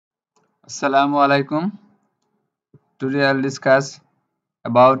Assalamu alaikum. Today I'll discuss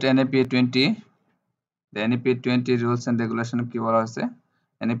about NFPA 20. The NFPA 20 rules and regulation কি বলা হয়েছে?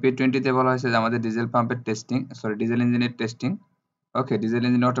 NFPA 20 তে বলা হয়েছে যে আমাদের ডিজেল পাম্পের ডিজেল ইঞ্জিনের টেস্টিং। ওকে, ডিজেল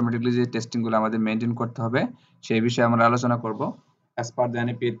ইঞ্জিন অটোমেটিক্যালি যে টেস্টিং গুলো আমাদের মেইনটেইন করতে হবে সেই বিষয়ে আমরা আলোচনা করব। As per the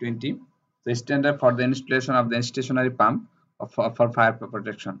NFPA 20, the standard for the installation of the stationary pump for fire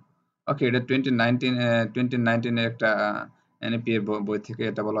protection. ওকে, এটা 2019 এর একটা NFPA বই থেকে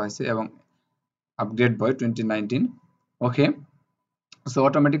এটা বলা হয়েছে এবং আপগ্রেড বই 2019। ওকে, সো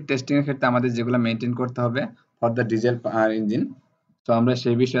অটোমেটিক টেস্টিং এর ক্ষেত্রে আমাদের যেগুলো মেইনটেইন করতে হবে ফর দ্য ডিজেল ইঞ্জিন, তো আমরা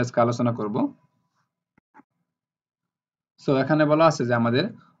সেই বিষয়ে আজকে আলোচনা করব। সো এখানে বলা আছে যে আমাদের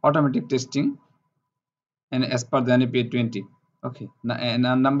automatic testing as per the NFPA 20। Okay,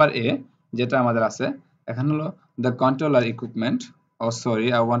 number A যেটা আমাদের আছে এখানে হলো the controller equipment. Oh sorry,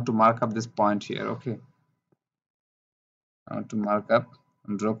 I want to mark up this point here. Okay, I want to mark up,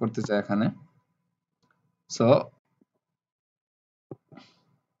 draw করতে চাই এখানে।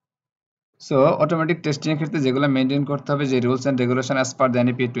 সো অটোমেটিক টেস্টিং এর ক্ষেত্রে যেগুলো মেইনটেইন করতে হবে, যে rules and regulation as per the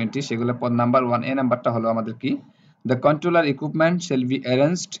NFPA 20, সেগুলো নাম্বার 1 এ নাম্বারটা হলো আমাদের কি, the controller equipment shall be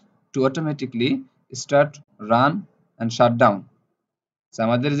arranged two automatically start, run and shut down.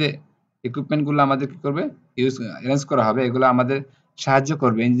 আমাদের যে ইকুইপমেন্ট গুলো আমাদের কি করবে, অ্যারেঞ্জ করা হবে, এগুলো আমাদের সাহায্য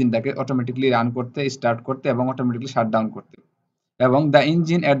করবে ইঞ্জিনটাকে অটোমেটিকলি রান করতে, স্টার্ট করতে এবং অটোমেটিকলি শাট ডাউন করতে। এবং the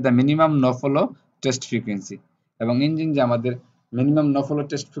engine at the minimum no follow test frequency, এবং ইঞ্জিন যে আমাদের minimum no follow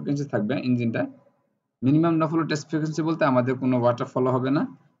test frequency থাকবে, ইঞ্জিনটা minimum no follow test frequency বলতে আমাদের কোনো ওয়াটার ফলো হবে না,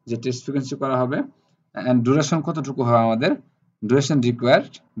 যে টেস্ট ফ্রিকোয়েন্সি করা হবে। এন্ড ডিউরেশন কতটুকু হবে, আমাদের duration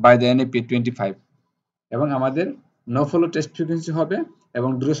required by the NFPA 25, এবং আমাদের নো ফলো টেস্ট ফ্রিকোয়েন্সি হবে এবং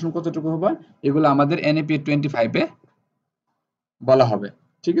ডিউরেশন কতটুকু হবে, এগুলো আমাদের NFPA 25 এ বলা হবে।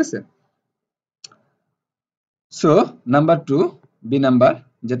 ঠিক আছে, সো নাম্বার 2 বি নাম্বার,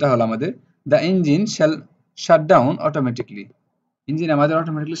 যেটা হলো আমাদের the engine shall shut down automatically. Engine আমাদের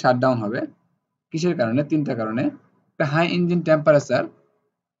অটোমেটিকলি শাট ডাউন হবে কিসের কারণে? তিনটা কারণে। হাই ইঞ্জিন টেম্পারেচার,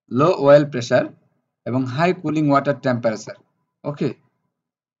 লো অয়েল প্রেসার এবং হাই কুলিং ওয়াটার টেম্পারেচার। ওকে,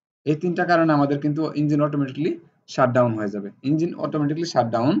 এই তিনটা কারণে আমাদের কিন্তু ইঞ্জিন অটোমেটিকলি শাট ডাউন হয়ে যাবে। Engine automatically shut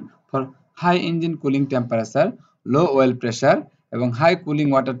down for high engine cooling temperature, low oil pressure এবং হাই কুলিং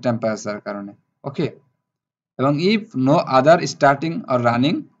ওয়াটার টেম্পারেচার কারণে। ওকে, এবং if no other starting or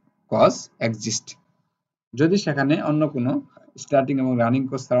running cause exist, যদি সেখানে অন্য কোনো স্টার্টিং এবং রানিং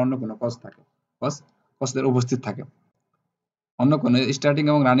কজ ছাড়া অন্য কোনো কজ থাকে, কজের উপস্থিত থাকে, অন্য কোনো স্টার্টিং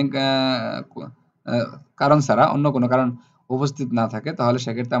এবং রানিং কারণ ছাড়া অন্য কোনো কারণ উপস্থিত না থাকে, তাহলে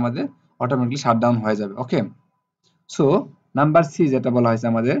সেক্ষেত্রে আমাদের অটোমেটিকলি শাটডাউন হয়ে যাবে। ওকে, সো নাম্বার সি যেটা বলা হয়েছে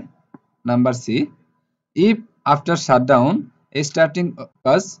আমাদের, number C, if after shutdown starting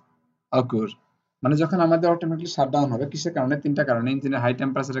cause অকুর, মানে যখন আমাদের অটোমেটিকলি শাটডাউন হবে কিসের কারণে? তিনটা কারণে। ইঞ্জিনের হাই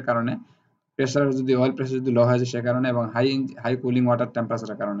টেম্পারেচারের কারণে, প্রেসার যদি অয়েল প্রেসার যদি লো হয়ে যায় সে কারণে, এবং হাই কুলিং ওয়াটার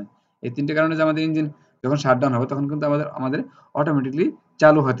টেম্পারেচারের কারণে। এই তিনটে কারণে যে আমাদের ইঞ্জিন যখন শাটডাউন হবে তখন কিন্তু আমাদের অটোমেটিকলি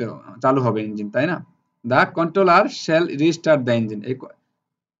চালু হবে ইঞ্জিন, তাই না? দা controller shall restart the engine, এই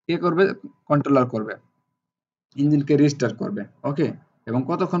কে করবে? কন্ট্রোলার করবে, ইঞ্জিনকে রিস্টার্ট করবে। ওকে, এবং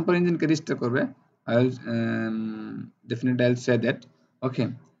কতক্ষণ পর ইঞ্জিনকে রিস্টার্ট করবে? Definitely I will say that. ওকে,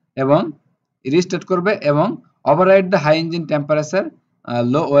 এবং রিস্টার্ট করবে এবং override the high engine temperature,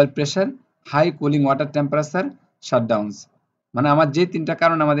 low oil pressure, high cooling water temperature শাটডাউনস। মানে আমার যে তিনটা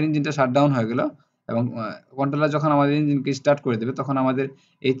কারণ আমাদের ইঞ্জিনটা শাটডাউন হয়ে গেল, এবং কন্ট্রোলার যখন আমাদের ইঞ্জিনকে স্টার্ট করে দেবে তখন আমাদের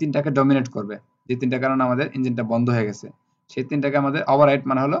এই তিনটাকে ডমিনেট করবে। যে তিনটা কারণ আমাদের ইঞ্জিনটা বন্ধ হয়ে গেছে সেই তিনটাকে আমাদের ওভাররাইড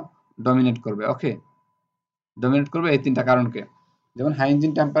মানে হলো ডমিনেট করবে। ওকে, ডমিনেট করবে এই তিনটা কারণকে, যেমন হাই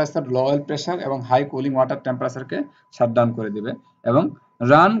ইঞ্জিন টেম্পারেচার, লো অয়েল প্রেসার এবং হাই কুলিং ওয়াটার টেম্পারেচারকে শাটডাউন করে দিবে, এবং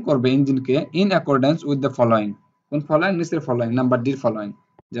রান করবে ইঞ্জিনকে in accordance with the following. কোন ফলোইং? নিচের ফলোইং, নাম্বার ডি ফলোইং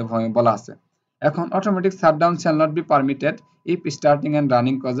যে বলা আছে। এখন automatic shutdown shall not be permitted if starting and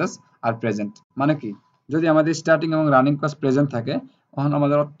running causes R present. মানে কি? যদি আমাদের স্টার্টিং এবং রানিং কজ প্রেজেন্ট থাকে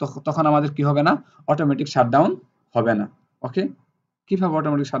তখন আমাদের কি হবে না? অটোমেটিক শাটডাউন হবে না। ওকে, কিভাবে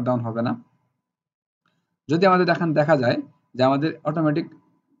অটোমেটিক শাটডাউন হবে না? যদি আমাদের দেখা যায় যে আমাদের অটোমেটিক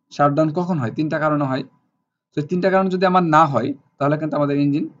শাটডাউন কখন হয়? তিনটা কারণে হয়। তো তিনটা কারণ যদি আমার না হয় তাহলে কিন্তু আমাদের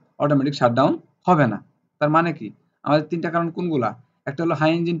ইঞ্জিন অটোমেটিক শাটডাউন হবে না। তার মানে কি? আমাদের তিনটা কারণ কোনগুলা? একটা হলো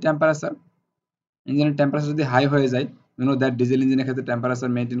হাই ইঞ্জিন টেম্পারেচার, ইঞ্জিনের টেম্পারেচার যদি হাই হয়ে যায়, ইউ নো দ্যাট ডিজেল ইঞ্জিনের ক্ষেত্রে টেম্পারেচার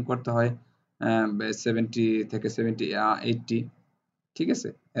মেইনটেইন করতে হয় 70 থেকে 80, ঠিক আছে,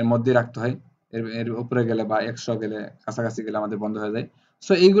 এর মধ্যে রাখতে হয়। এর উপরে গেলে বা 100 গেলে, কাছাকাছি গেলে আমাদের বন্ধ হয়ে যায়।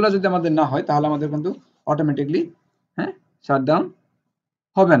 সো এইগুলা যদি আমাদের না হয় তাহলে আমাদের কিন্তু অটোমেটিকলি শাটডাউন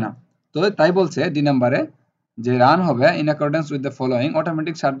হবে না। তো তাই বলছে ডি নাম্বারে যে রান হবে in accordance with the following,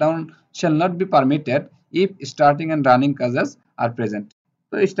 automatic shutdown shall not be permitted if starting and running causes R present.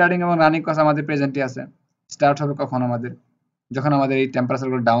 তো স্টার্টিং এবং রানিং কজ আমাদের প্রেজেন্টই আছে। স্টার্ট হবে কখন আমাদের, যখন আমাদের এই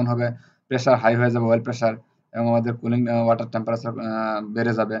টেম্পারেচারগুলো ডাউন হবে, প্রেসার হাই হয়ে যাবে, অয়েল প্রেসার, এবং আমাদের কুলিং ওয়াটার টেম্পারেচার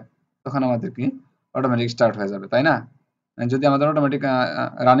বেড়ে যাবে, তখন আমাদের কি অটোমেটিক স্টার্ট হয়ে যাবে, তাই না? যদি আমাদের অটোমেটিক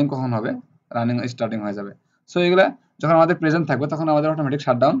রানিং কখন হবে, রানিং স্টার্টিং হয়ে যাবে। সো এগুলা যখন আমাদের প্রেজেন্ট থাকবে তখন আমাদের অটোমেটিক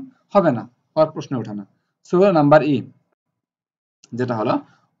শাটডাউন হবে না, হওয়ার প্রশ্ন ওঠে না। সো নাম্বার ই যেটা হলো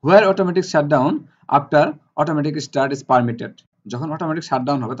হোয়ার automatic shutdown after automatic start is permitted. যখন অটোমেটিক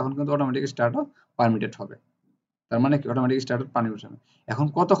শাটডাউন হবে তখন কিন্তু অটোমেটিক স্টার্টও পারমিটেড হবে। তার মানে কি অটোমেটিক স্টার্ট পারমিটেড হবে। এখন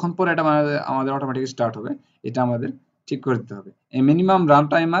কতক্ষণ পরে এটা আমাদের অটোমেটিক স্টার্ট হবে এটা আমাদের ঠিক করে দিতে হবে। এ minimum run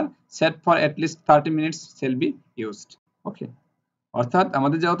timer set for at least 30 minutes shall be used. ওকে, অর্থাৎ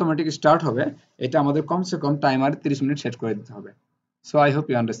আমাদের যে অটোমেটিক স্টার্ট হবে এটা আমাদের কমসে কম টাইমার 30 মিনিট সেট করে দিতে হবে। So I hope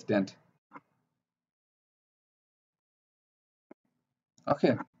you understand.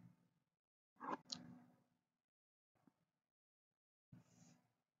 Okay,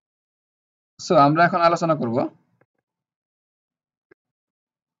 so আমরা এখন আলোচনা করব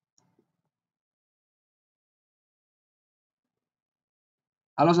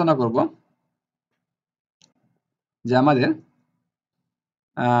যে আমাদের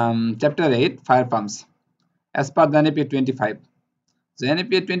chapter 8 fire pumps as per the NFPA 25। যে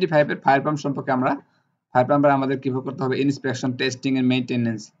NFPA 25 এর ফায়ার পাম্প সম্পর্কে আমরা ফায়ার পাম্পের আমাদের কিভাবে করতে হবে inspection, testing and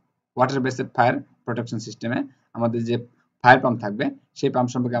maintenance water based fire protection সিস্টেমে আমাদের যে ফায়ার পাম্প থাকবে সেই পাম্প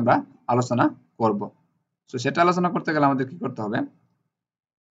সম্পর্কে আমরা আলোচনা করব। সো সেটা আলোচনা করতে গেলে আমাদের কি করতে হবে,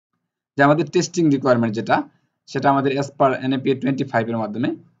 যে আমাদের টেস্টিং রিকোয়ারমেন্ট যেটা সেটা আমাদের অ্যাজ পার NFPA 25 এর মাধ্যমে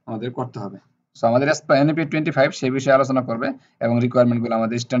আমাদের করতে হবে। সো আমাদের অ্যাজ পার NFPA 25 সেই বিষয়ে আলোচনা করবে এবং রিকোয়ারমেন্টগুলো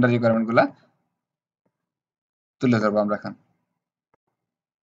আমাদের স্ট্যান্ডার্ড রিকোয়ারমেন্টগুলো তুলে ধরবো আমরা এখন।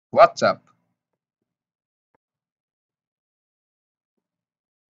 হোয়াটসঅ্যাপ।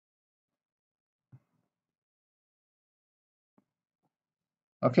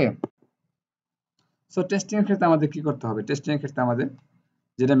 ওকে, সো টেস্টিং এর ক্ষেত্রে আমাদের কি করতে হবে, টেস্টিং এর ক্ষেত্রে আমাদের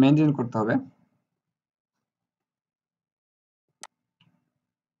যেটা মেইনটেইন করতে হবে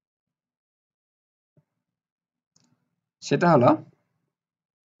সেটা হলো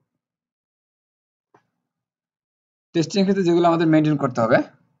টেস্টিং এর ক্ষেত্রে যেগুলো আমাদের মেইনটেইন করতে হবে,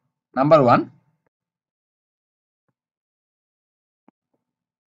 নাম্বার 1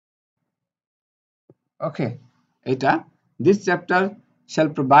 ওকে এটা this chapter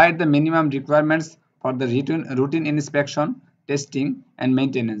shall provide the minimum requirements for the routine inspection, testing and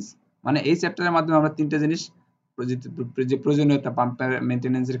maintenance। মানে এই চ্যাপ্টারের মাধ্যমে আমরা তিনটা জিনিস যে প্রয়োজনীয়তা পাম্পের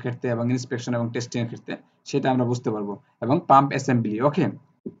মেইনটেনেন্সের ক্ষেত্রে এবং ইন্সপেকশন এবং টেস্টিং এর ক্ষেত্রে সেটা আমরা বুঝতে পারবো, এবং পাম্প অ্যাসেম্বলি। ওকে,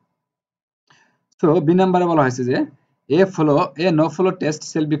 তো বি নাম্বারে বলা হয়েছে যে এ no flow test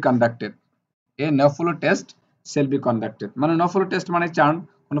shall be conducted. A no flow test shall be conducted মানে নো ফ্লো টেস্ট মানে চার্ন,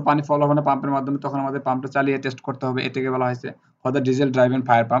 কোনো পানি ফলো হবে না পাম্পের মাধ্যমে, তখন আমাদের পাম্পটা চালিয়ে টেস্ট করতে হবে। এটাকে বলা হয়েছে for the diesel driven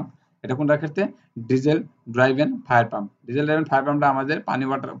fire pump. এটা কোনটার ক্ষেত্রে, diesel driven fire pump. Diesel driven fire পাম্পটা আমাদের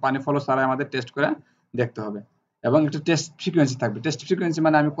পানি ফলো ছাড়াই আমাদের টেস্ট করে দেখতে হবে, এবং একটা টেস্ট ফ্রিকোয়েন্সি থাকবে। টেস্ট ফ্রিকোয়েন্সি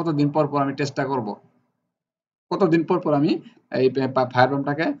মানে আমি কতদিন পর পর আমি টেস্টটা করব, কতদিন পর পর আমি এই ফায়ার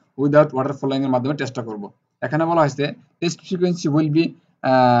পাম্পটাকে উইদাউট ওয়াটার ফ্লোয়িং এর মাধ্যমে টেস্টটা করব। এখানে বলা হয়েছে test frequency will be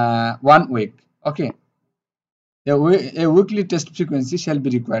 1 week. Okay, A weekly test frequency shall be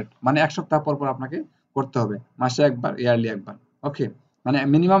required মানে এক সপ্তাহ পর পর আপনাকে করতে হবে, মাসে একবার, ইয়ারলি একবার। ওকে, মানে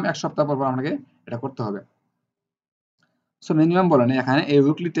মিনিমাম এক সপ্তাহ পর পর আপনাকে এটা করতে হবে। সো মিনিমাম বলেন এখানে এই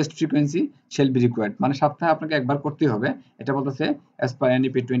weekly test frequency shall be required মানে সপ্তাহে আপনাকে একবার করতেই হবে, এটা বলতেছে অ্যাজ পার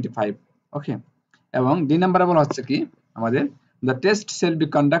NFPA 25। ওকে, এবং ডি নাম্বারে বলা হচ্ছে কি আমাদের the test shall be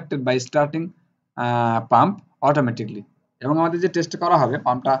conducted by starting pump automatically. এবং আমাদের যে টেস্ট করা হবে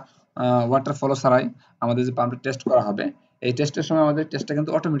পাম্পটা ওয়াটার ফলো ছাড়াই আমাদের যে পাম্পটা টেস্ট করা হবে, এই টেস্টের সময় আমাদের টেস্টটা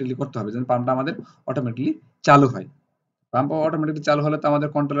কিন্তু অটোমেটিকলি করতে হবে যেন পাম্পটা আমাদের অটোমেটিকলি চালু হয়। পাম্প অটোমেটিকলি চালু হলে তো আমাদের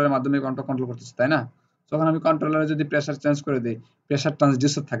কন্ট্রোলারের মাধ্যমে পাম্পটা কন্ট্রোল করতেছে, তাই না? তখন আমি কন্ট্রোলারে যদি প্রেসার চেঞ্জ করে দিই, প্রেসার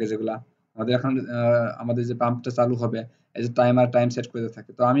ট্রান্সডিউসার থাকে যেগুলা আমাদের এখন আমাদের যে পাম্পটা চালু হবে এই যে টাইম সেট করে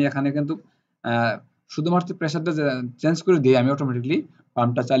থাকে, তো আমি এখানে কিন্তু শুধুমাত্র প্রেসারটা চেঞ্জ করে দিয়ে আমি অটোমেটিকলি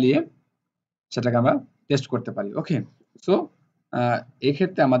পাম্পটা চালিয়ে সেটাকে আমরা টেস্ট করতে পারি। ওকে, সো এই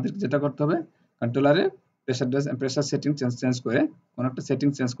ক্ষেত্রে আমাদের যেটা করতে হবে কন্ট্রোলারে প্রেসার সেটিং চেঞ্জ করে কোন একটা সেটিং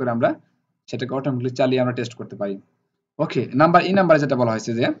চেঞ্জ করে আমরা সেটাকে অটোমেটিকলি চালিয়ে আমরা টেস্ট করতে পারি। ওকে, নাম্বারে যেটা বলা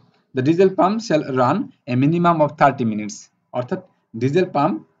হয়েছে যে the diesel pump shall run A minimum of 30 minutes. অর্থাৎ ডিজেল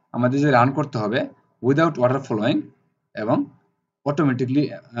পাম্প আমাদের যে রান করতে হবে উইদাউট ওয়াটার ফ্লোয়িং এবং অটোমেটিকলি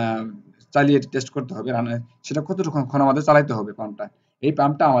চালিয়ে টেস্ট করতে হবে, সেটা কতক্ষণ আমাদের চালাইতে হবে পাম্পটা। এই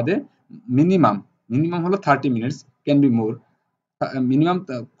পাম্পটা আমাদের মিনিমাম হলো 30 minutes, can be more. Minimum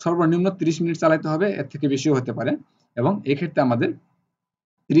সর্বনিম্ন 30 মিনিট চালাইতে হবে, এর থেকে বেশিও হতে পারে। এবং এই ক্ষেত্রে আমাদের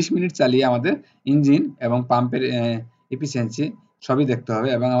 30 মিনিট চালিয়ে আমাদের ইঞ্জিন এবং পাম্পের এফিসিয়েন্সি সবই দেখতে হবে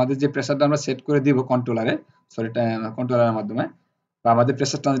এবং আমাদের যে প্রেসারটা আমরা সেট করে দিব কন্ট্রোলারে, সরি কন্ট্রোলারের মাধ্যমে, বা আমাদের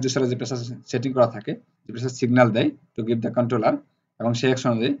প্রেসার ট্রান্সডিউসারে যে প্রেসার সেটিং করা থাকে, যে প্রেসার সিগন্যাল দেয় টু গিভ দ্য কন্ট্রোলার, এবং সেই অ্যাকশন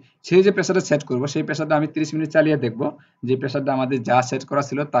অনুযায়ী সেই যে প্রেসারটা সেট করব, সেই প্রেসারটা আমি 30 মিনিট চালিয়ে দেখব যে প্রেসারটা আমাদের যা সেট করা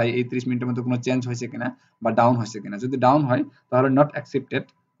ছিল তাই এই 30 মিনিটের মধ্যে কোনো চেঞ্জ হয়েছে কিনা বা ডাউন হয়েছে কিনা। যদি ডাউন হয় তাহলে নট অ্যাকসেপ্টেড,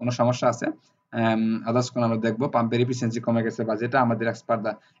 কোনো সমস্যা আছে। আদার্স কোন আমরা দেখবো পাম্পের এফিসিয়েন্সি কমে গেছে বা যেটা আমাদের এক্সপার্ট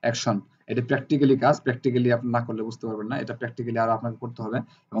দা অ্যাকশন, এটা প্র্যাকটিক্যালি কাজ, প্র্যাকটিক্যালি আপনি না করলে বুঝতে পারবেন না, এটা প্র্যাকটিক্যালি আরো আপনাকে করতে হবে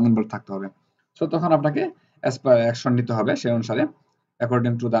এবং ইনভলভ থাকতে হবে। সো তখন আপনাকে অ্যাজ পার অ্যাকশন নিতে হবে সেই অনুসারে,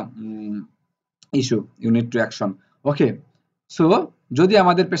 according to the issue you need to action. Okay, so যদি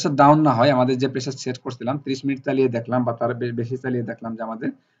আমাদের প্রেসার ডাউন না হয়, আমাদের যে প্রেসার সেট করছিলাম 30 মিনিট চালিয়ে দেখলাম বা তার বেশি চালিয়ে দেখলাম যে আমাদের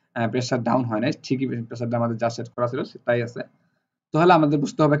প্রেসার ডাউন হয় নাই, ঠিকই প্রেসারটা আমাদের যা সেট করা ছিল তাই আছে, তাহলে আমাদের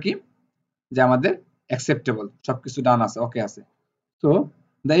বুঝতে হবে কি যে আমাদের অ্যাকসেপ্টেবল, সবকিছু ডান আছে, ওকে আছে। তো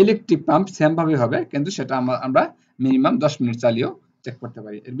দ্য ইলেকট্রিক পাম্প সেম ভাবে হবে, কিন্তু সেটা আমরা মিনিমাম 10 মিনিট চালিয়েও চেক করতে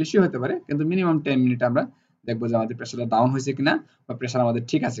পারি, এর বেশি হতে পারে কিন্তু মিনিমাম 10 মিনিট আমরা দেখবো যে আমাদের প্রেসারটা ডাউন হয়েছে কিনা বা প্রেসার আমাদের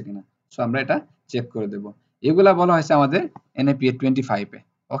ঠিক আছে কিনা। সো আমরা এটা চেক করে দেব। এগুলা বলা হয়েছে আমাদের NFPA 25 এ।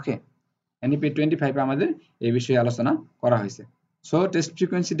 ওকে, NFPA 25 এ আমাদের এই বিষয়ে আলোচনা করা হয়েছে। সো টেস্ট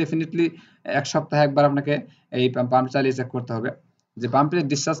ফ্রিকোয়েন্সি ডেফিনেটলি এক সপ্তাহে একবার আপনাকে এই পাম্প চালিয়ে চেক করতে হবে। যে পাম্পের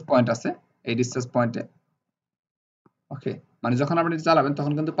ডিসচার্জ পয়েন্ট আছে, এই ডিসচার্জ পয়েন্টে, ওকে, মানে যখন আপনি চালাবেন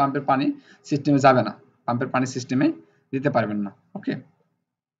তখন কিন্তু পাম্পের পানি সিস্টেমে যাবে না, পাম্পের পানি সিস্টেমে দিতে পারবেন না। ওকে,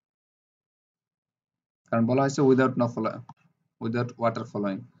 কারণ বলা হয়েছে without no follow, without water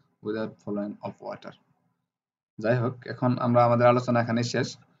following, without following of water. যাই হোক, এখন আমরা আমাদের আলোচনা এখানে শেষ।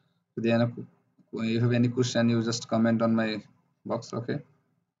 যদি you have any question, you just comment on my box. Okay,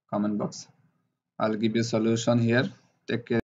 comment box, I'll give you solution here. Take care.